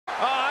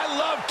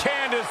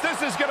Candice.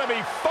 This is going to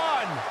be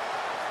fun.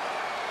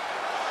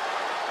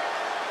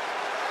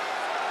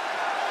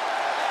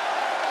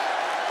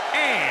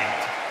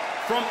 And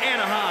from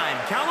Anaheim,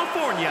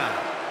 California,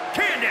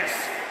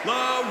 Candice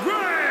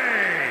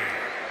LeRae.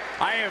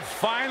 I have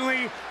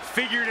finally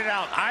figured it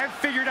out. I've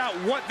figured out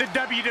what the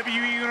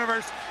WWE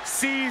Universe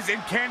sees in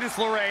Candice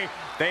LeRae.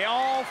 They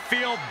all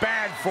feel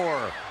bad for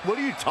her. What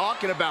are you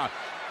talking about?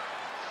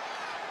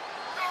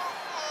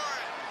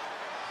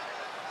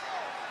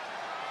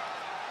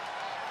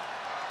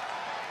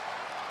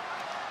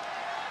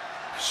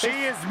 She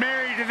is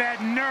married to that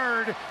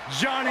nerd,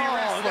 Johnny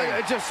Wrestling.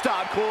 Just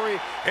stop, Corey.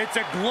 It's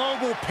a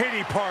global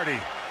pity party.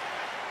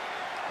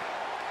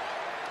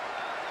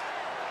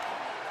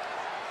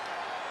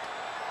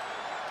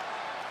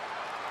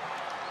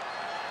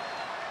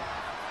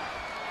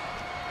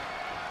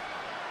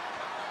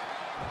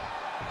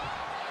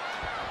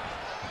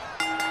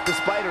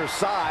 Despite her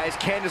size,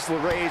 Candice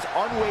LeRae's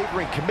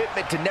unwavering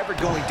commitment to never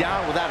going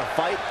down without a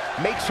fight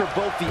makes her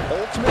both the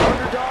ultimate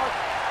underdog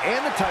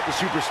and the type of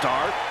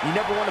superstar you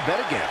never want to bet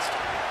against.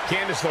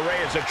 Candice LeRae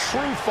is a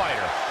true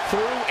fighter,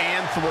 through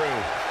and through.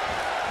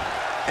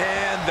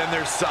 And then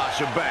there's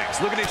Sasha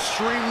Banks, looking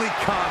extremely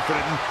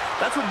confident. And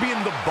that's what being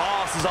the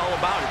boss is all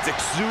about. It's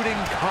exuding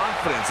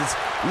confidence. It's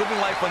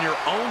living life on your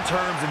own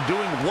terms and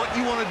doing what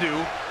you want to do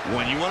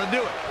when you want to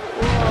do it.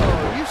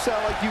 Whoa, you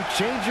sound like you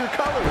changed your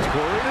colors,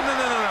 Corey.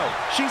 No.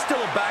 She's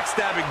still a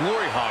backstabbing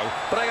glory hog,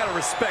 but I gotta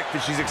respect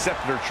that she's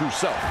accepted her true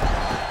self.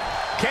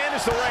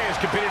 Candice LeRae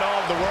has competed all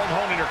over the world,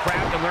 honing her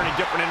craft and learning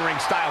different in-ring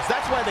styles.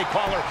 That's why they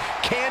call her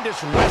Candice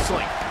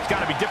Wrestling. It's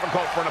got to be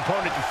difficult for an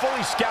opponent to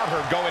fully scout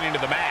her going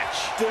into the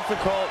match.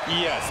 Difficult,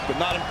 yes,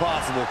 but not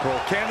impossible, Cole.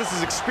 Candice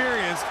is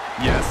experienced,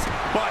 yes,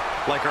 but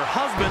like her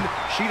husband,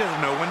 she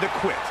doesn't know when to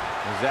quit.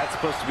 Is that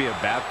supposed to be a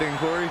bad thing,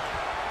 Corey?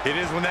 It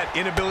is when that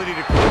inability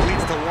to quit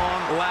leads to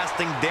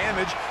long-lasting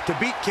damage. To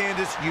beat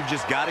Candice, you've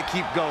just got to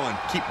keep going,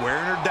 keep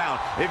wearing her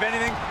down. If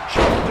anything,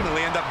 she'll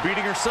ultimately end up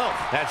beating herself.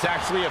 That's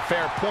actually a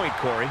fair point,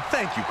 Corey.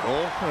 Thank you,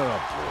 Cole. Oh,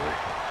 boy.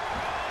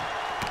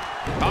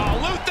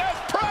 Oh, Luthez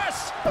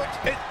press!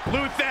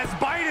 Luthez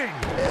biting!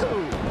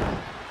 Ew.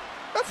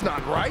 That's not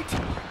right.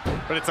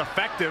 But it's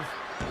effective.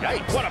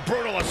 Yikes. What a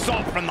brutal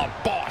assault from the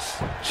boss.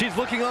 She's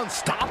looking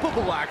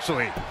unstoppable,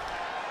 actually.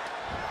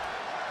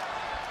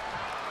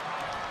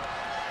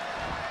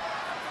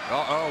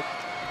 Uh-oh.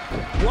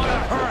 What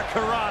a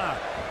hurricanrana.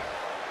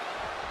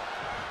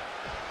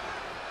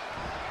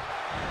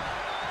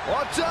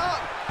 Watch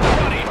out!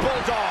 Running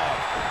bulldog.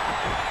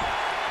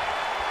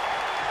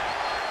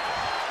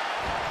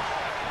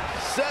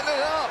 Setting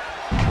it up.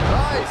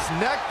 Nice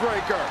neck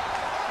breaker.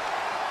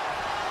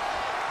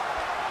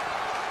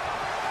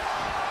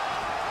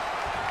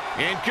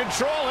 In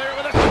control here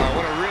with a... Oh,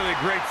 what a really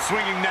great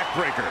swinging neck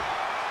breaker.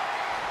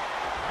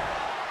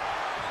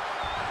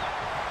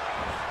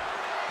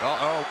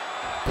 Uh-oh.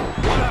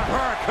 What a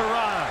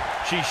hurricanrana.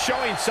 She's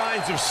showing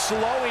signs of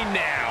slowing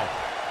now.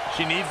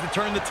 She needs to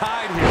turn the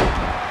tide here.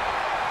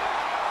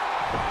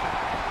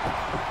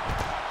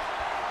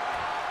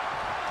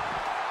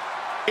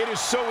 It is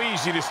so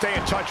easy to stay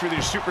in touch with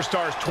your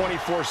superstars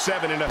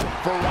 24/7 in a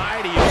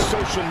variety of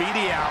social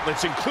media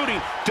outlets,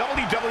 including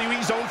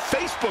WWE's own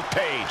Facebook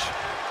page.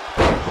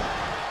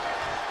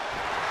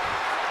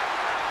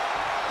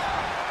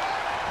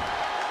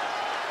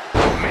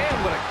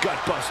 Man, what a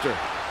gut buster.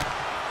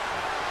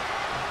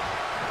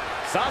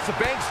 Sasha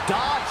Banks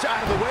dodged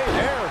out of the way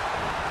there.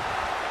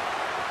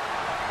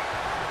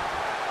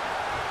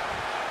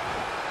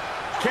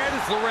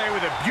 Candice LeRae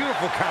with a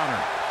beautiful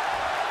counter.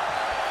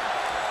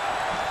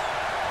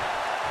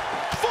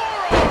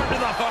 Forearm to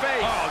the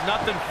face. Oh,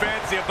 nothing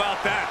fancy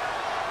about that.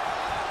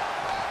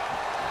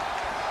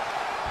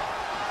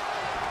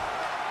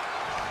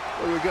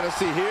 What are we going to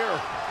see here?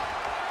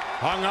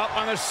 Hung up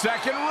on the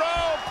second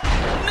rope.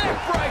 Neck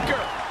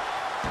breaker.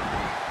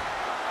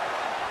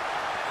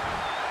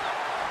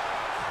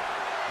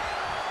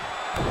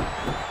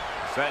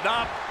 Setting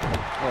up.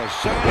 A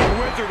shining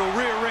wizard will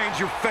rearrange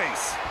your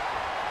face.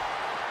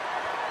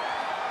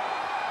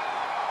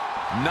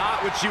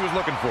 Not what she was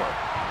looking for.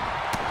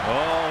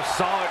 Oh,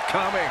 saw it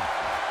coming.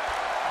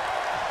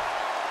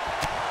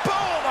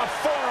 Boom, a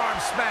forearm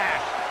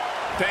smash.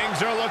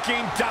 Things are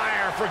looking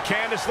dire for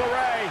Candice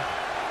LeRae.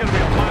 It'll be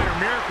a minor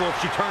miracle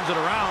if she turns it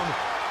around.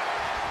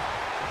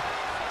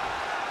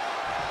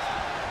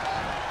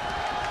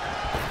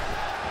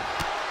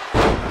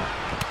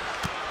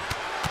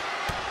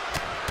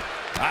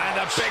 And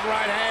the big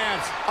right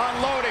hands,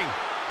 unloading.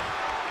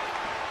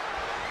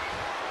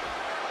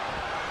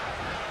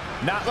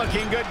 Not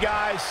looking good,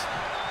 guys.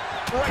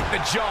 Right in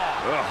the jaw.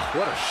 Ugh,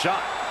 what a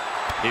shot.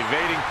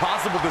 Evading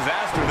possible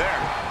disaster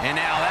there. And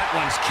now that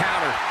one's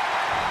countered.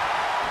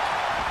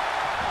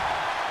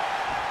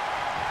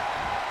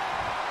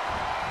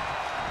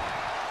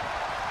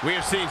 We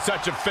have seen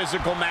such a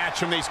physical match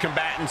from these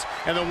combatants,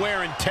 and the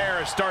wear and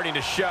tear is starting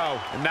to show.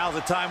 And now's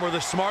the time where the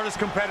smartest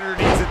competitor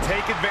needs to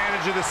take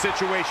advantage of the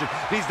situation.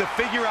 Needs to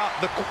figure out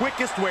the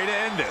quickest way to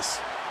end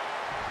this.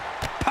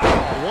 Pow!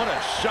 What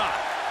a shot.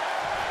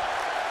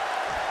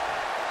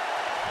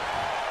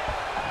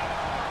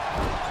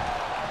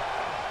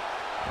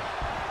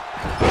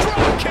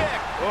 kick.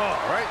 Oh,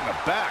 right in the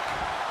back.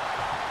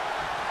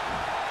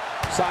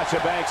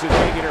 Sasha Banks is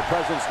making her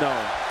presence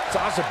known.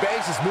 Sasha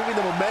Banks is moving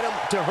the momentum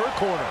to her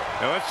corner.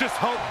 Now let's just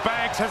hope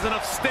Banks has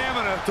enough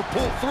stamina to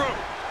pull through.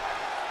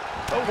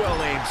 A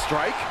well-aimed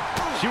strike.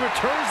 She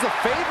returns the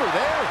favor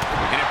there.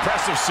 An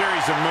impressive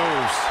series of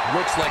moves.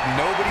 Looks like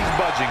nobody's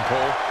budging,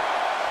 Cole.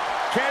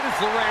 Candice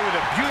LeRae with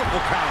a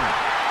beautiful counter.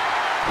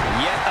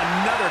 Yet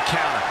another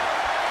counter.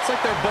 It's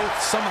like they're both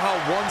somehow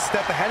one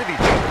step ahead of each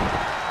other.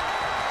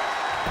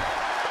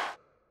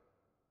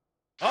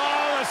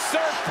 Oh, a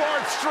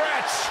surfboard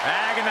stretch.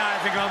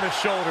 Agonizing on the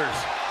shoulders.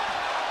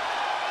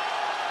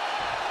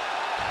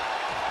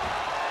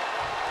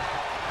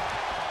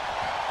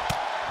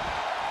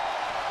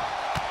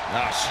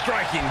 A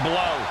striking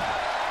blow.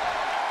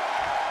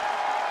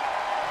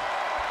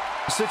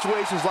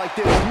 Situations like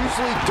this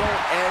usually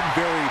don't end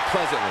very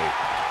pleasantly.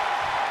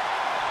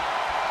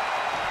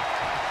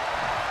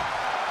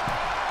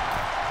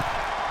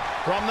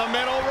 From the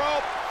middle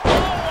rope.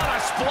 Oh, what a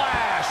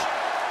splash.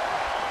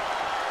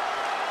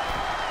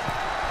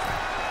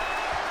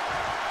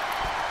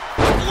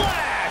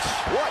 Flash!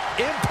 What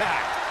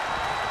impact!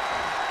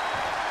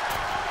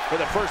 For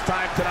the first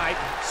time tonight,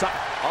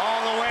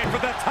 All the way for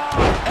the top.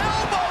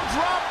 Elbow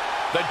drop!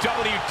 the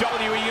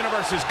WWE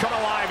Universe has come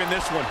alive in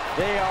this one.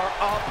 They are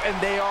up and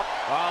they are...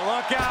 Oh,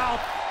 look out.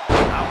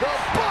 The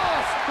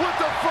boss with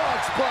the frog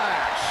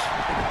splash!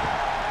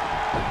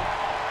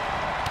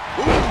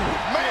 Ooh,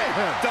 man!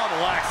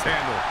 Double axe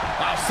handle.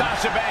 Wow,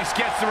 Sasha Banks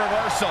gets the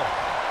reversal.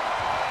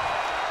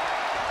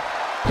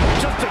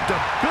 Just a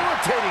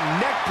debilitating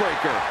neck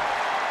breaker.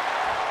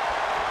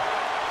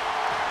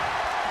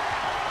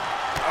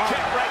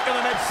 Kick right to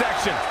the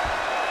midsection.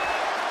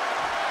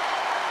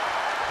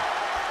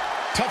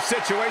 Tough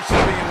situation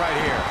to be in right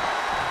here.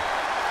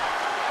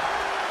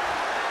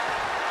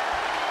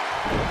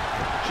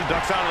 She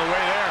ducks out of the way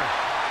there.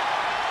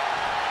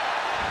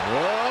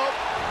 Whoa.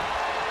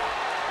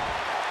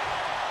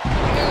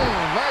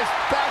 Nice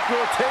back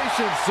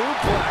rotation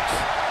suplex.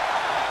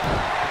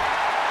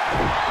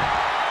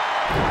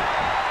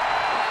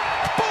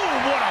 Boom,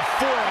 what a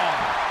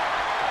forearm.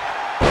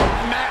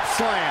 Mat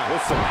slam.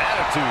 With some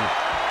attitude.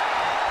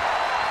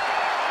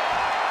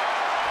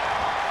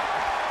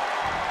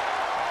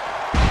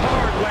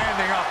 Hard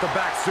landing off the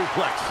back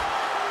suplex.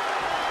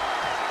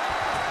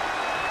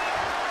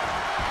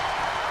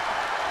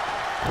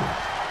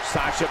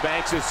 Sasha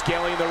Banks is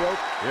scaling the rope.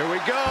 Here we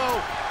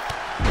go.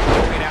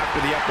 Going after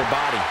the upper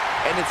body.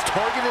 And it's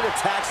targeted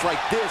attacks like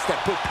this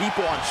that put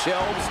people on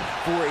shelves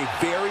for a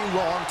very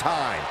long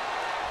time.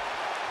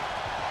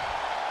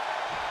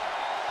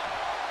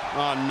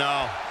 Oh,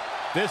 no.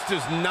 This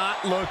does not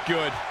look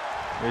good.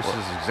 This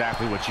is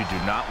exactly what you do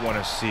not want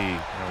to see.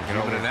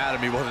 Human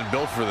anatomy wasn't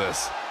built for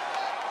this.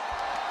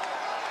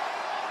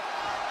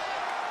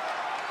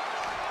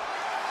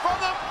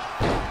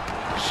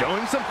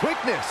 Showing some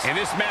quickness. And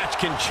this match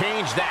can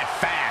change that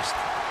fast.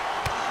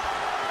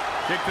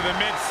 Kick to the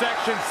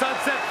midsection,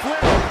 sunset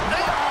flip.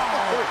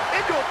 Oh,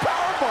 into a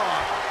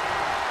powerbomb.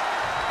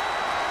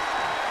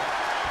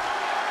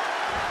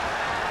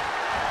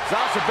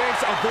 Sasha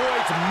Banks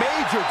avoids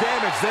major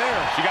damage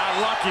there. She got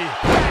lucky.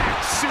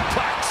 Back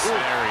suplex.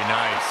 Very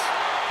nice.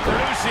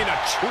 Producing a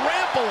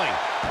trampling.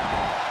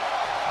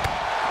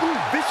 Ooh,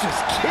 vicious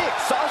kick.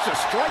 Sasha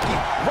striking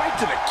right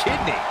to the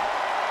kidney.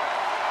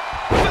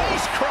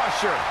 Face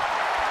crusher.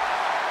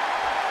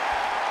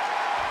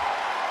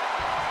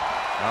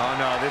 Oh,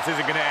 no, this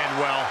isn't going to end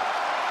well.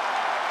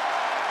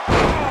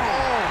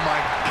 Oh, my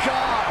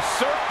gosh.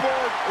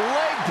 Surfboard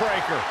leg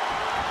breaker.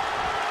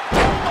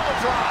 Elbow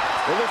drop.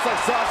 It looks like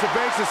Sasha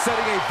Banks is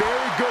setting a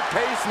very good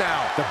pace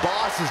now. The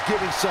boss is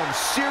giving some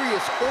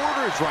serious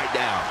orders right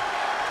now.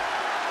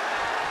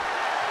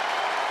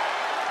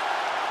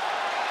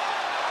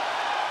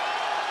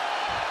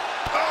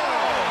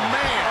 Oh,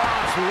 man.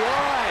 That's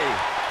right.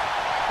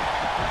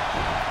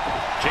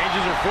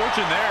 Changes her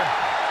fortune there.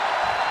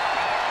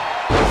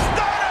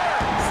 Stunner!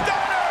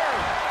 Stunner!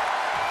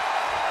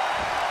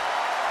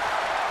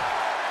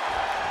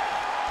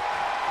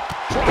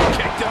 Drop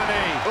kick to the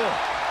knee.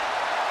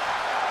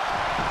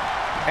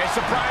 A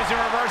surprising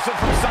reversal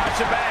from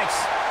Sasha Banks.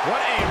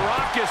 What a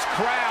raucous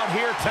crowd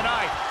here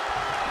tonight.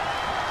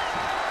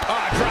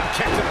 Ah, drop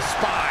kick to the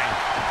spine.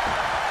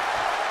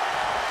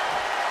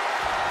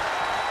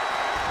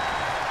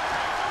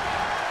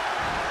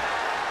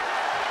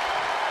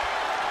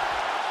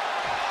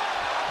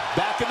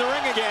 Back in the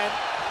ring again.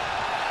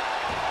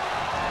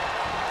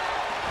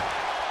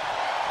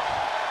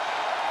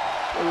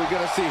 What are we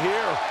going to see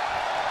here?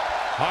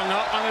 Hung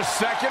up on the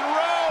second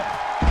rope.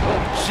 Oh,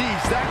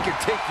 jeez, that could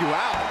take you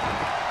out.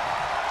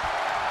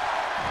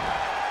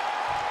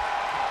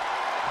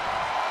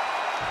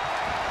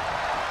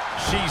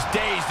 She's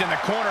dazed in the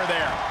corner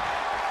there.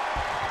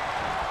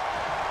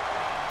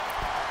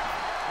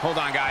 Hold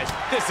on, guys.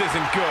 This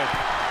isn't good.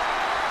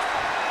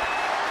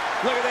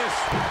 Look at this.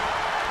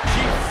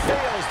 She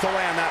fails to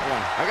land that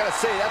one. I got to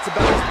say, that's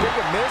about as big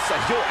a miss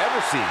as you'll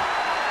ever see.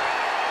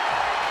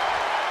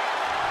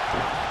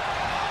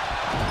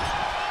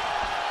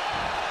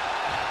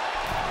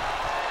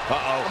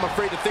 Uh-oh. I'm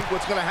afraid to think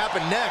what's going to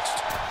happen next.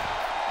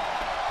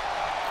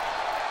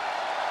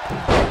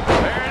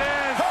 There it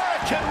is.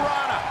 Hurricane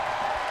Rana.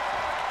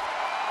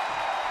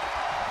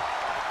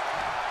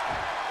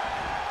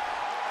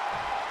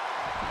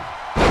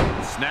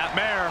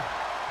 Snapmare.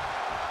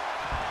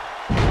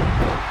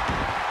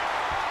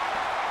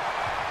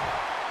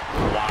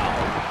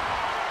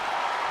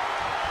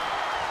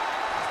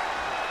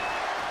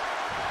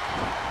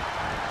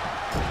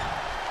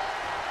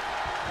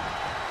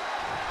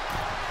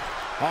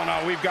 Oh,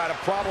 no, we've got a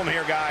problem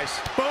here, guys.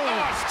 Boom!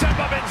 Oh, step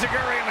up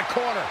Enziguri in the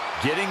corner.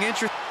 Getting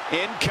interest.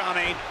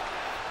 Incoming.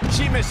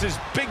 She misses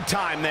big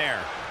time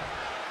there.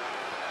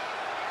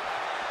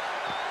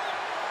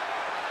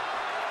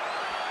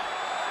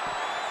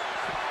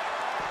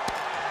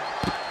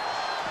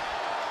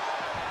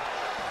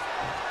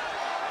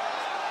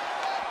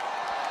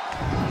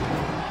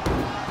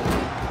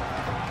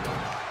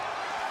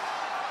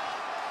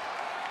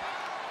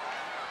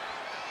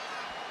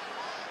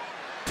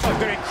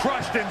 Getting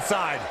crushed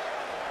inside.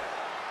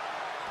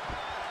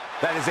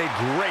 That is a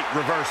great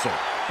reversal.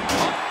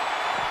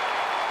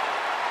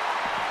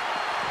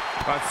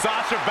 But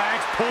Sasha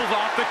Banks pulls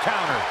off the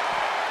counter.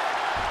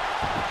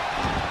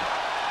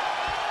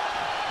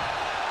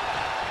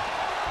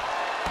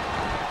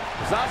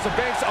 Sasha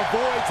Banks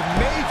avoids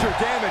major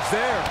damage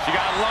there. She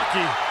got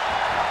lucky.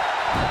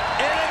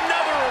 And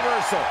another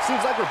reversal.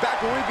 Seems like we're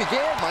back where we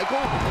began,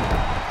 Michael.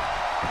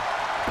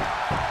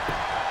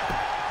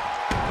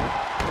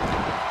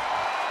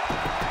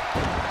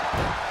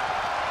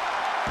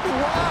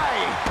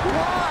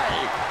 Why?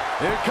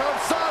 Here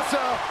comes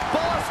Sasha.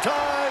 Boss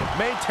time.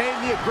 Maintain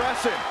the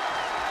aggression.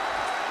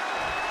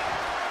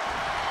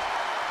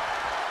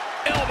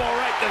 Elbow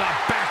right to the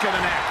back of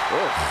the neck.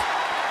 Oof.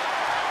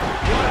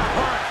 What a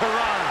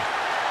hurricane.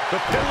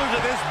 The pillars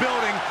of this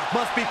building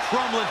must be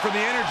crumbling from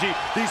the energy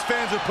these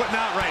fans are putting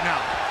out right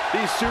now.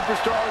 These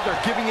superstars are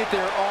giving it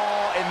their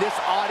all, and this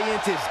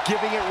audience is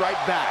giving it right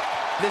back.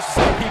 This is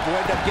how people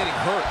end up getting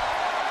hurt.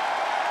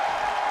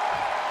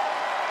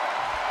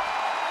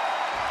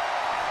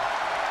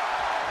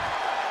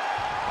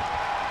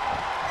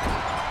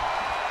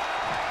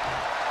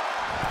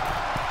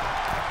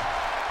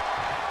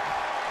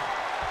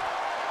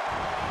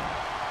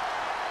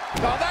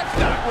 No, that's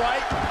not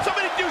right.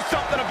 Somebody do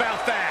something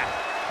about that.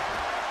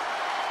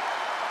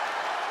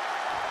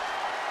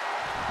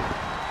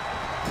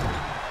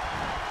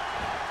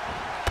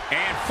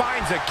 And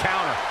finds a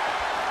counter.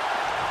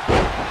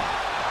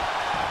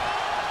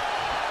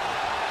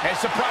 A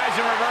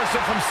surprising reversal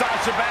from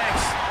Sasha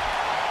Banks.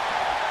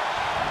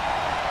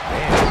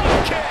 Drop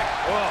kick.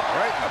 Oh,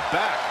 right in the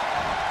back.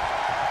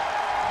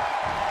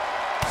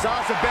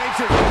 Sasha Banks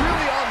is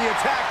really on the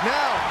attack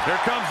now.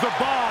 Here comes the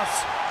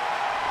boss.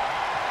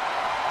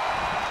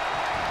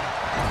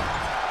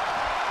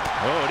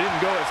 Oh, it didn't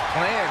go as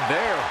planned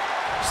there.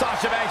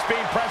 Sasha Banks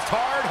being pressed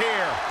hard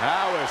here.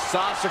 How is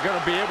Sasha going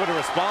to be able to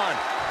respond?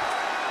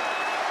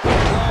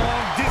 Long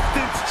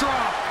distance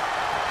drop.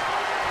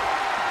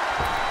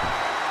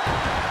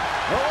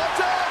 Oh,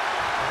 what's up?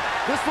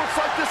 This looks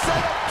like the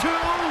setup,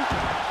 too.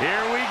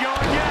 Here we go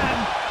again.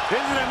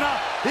 Is it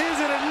enough?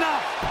 Is it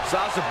enough?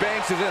 Sasha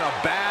Banks is in a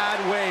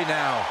bad way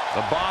now.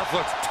 The boss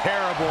looks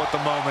terrible at the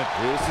moment.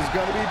 This is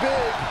going to be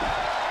big.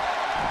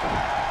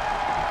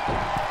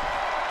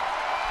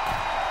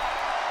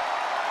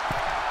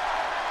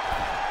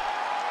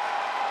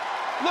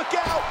 Look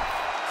out!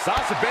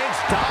 Sasha Banks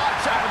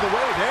dodged out of the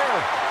way there.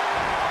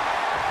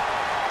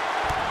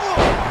 Oh,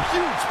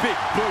 huge big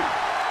boot.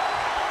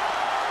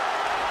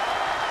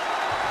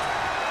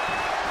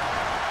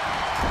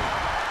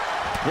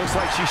 Looks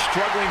like she's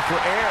struggling for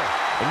air,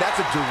 and that's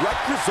a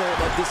direct result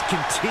of this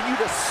continued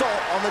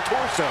assault on the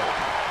torso.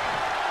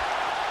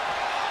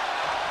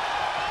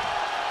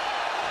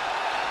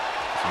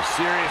 Some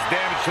serious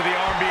damage to the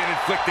arm being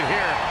inflicted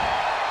here.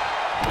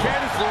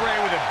 Candice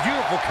LeRae with a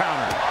beautiful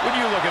counter. When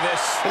you look at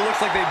this, It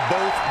looks like they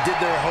both did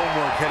their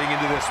homework heading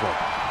into this one.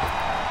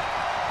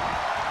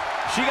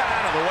 she got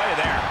out of the way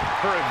there.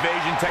 Her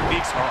evasion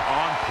techniques are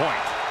on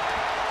point.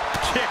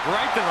 Kick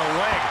right to the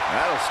leg.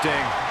 That'll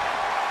sting.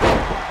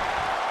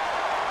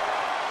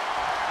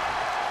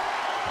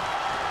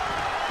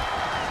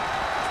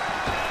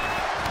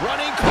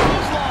 Running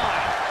clothesline.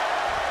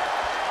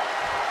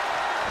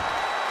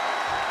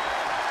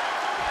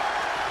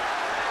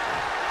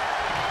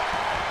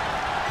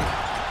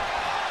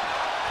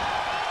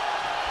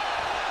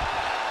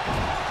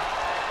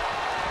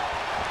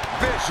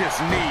 Vicious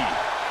knee.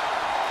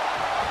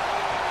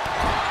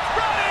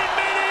 Running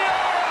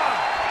Meteora.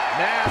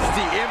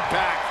 Nasty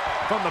impact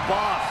from the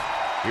boss.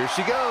 Here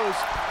she goes.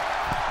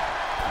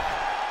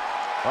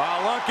 Oh,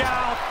 look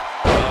out.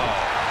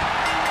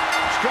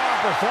 Strong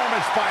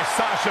performance by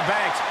Sasha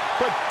Banks,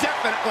 but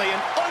definitely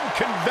an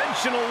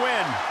unconventional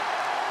win.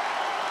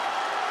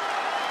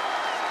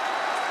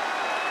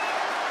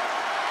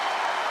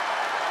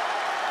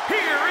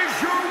 Here is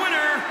your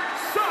winner,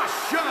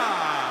 Sasha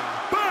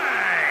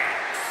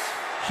Banks.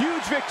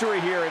 Huge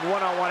victory here in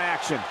one-on-one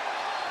action.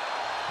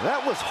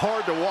 That was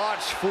hard to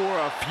watch for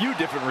a few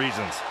different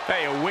reasons.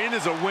 Hey, a win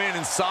is a win,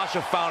 and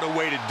Sasha found a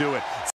way to do it.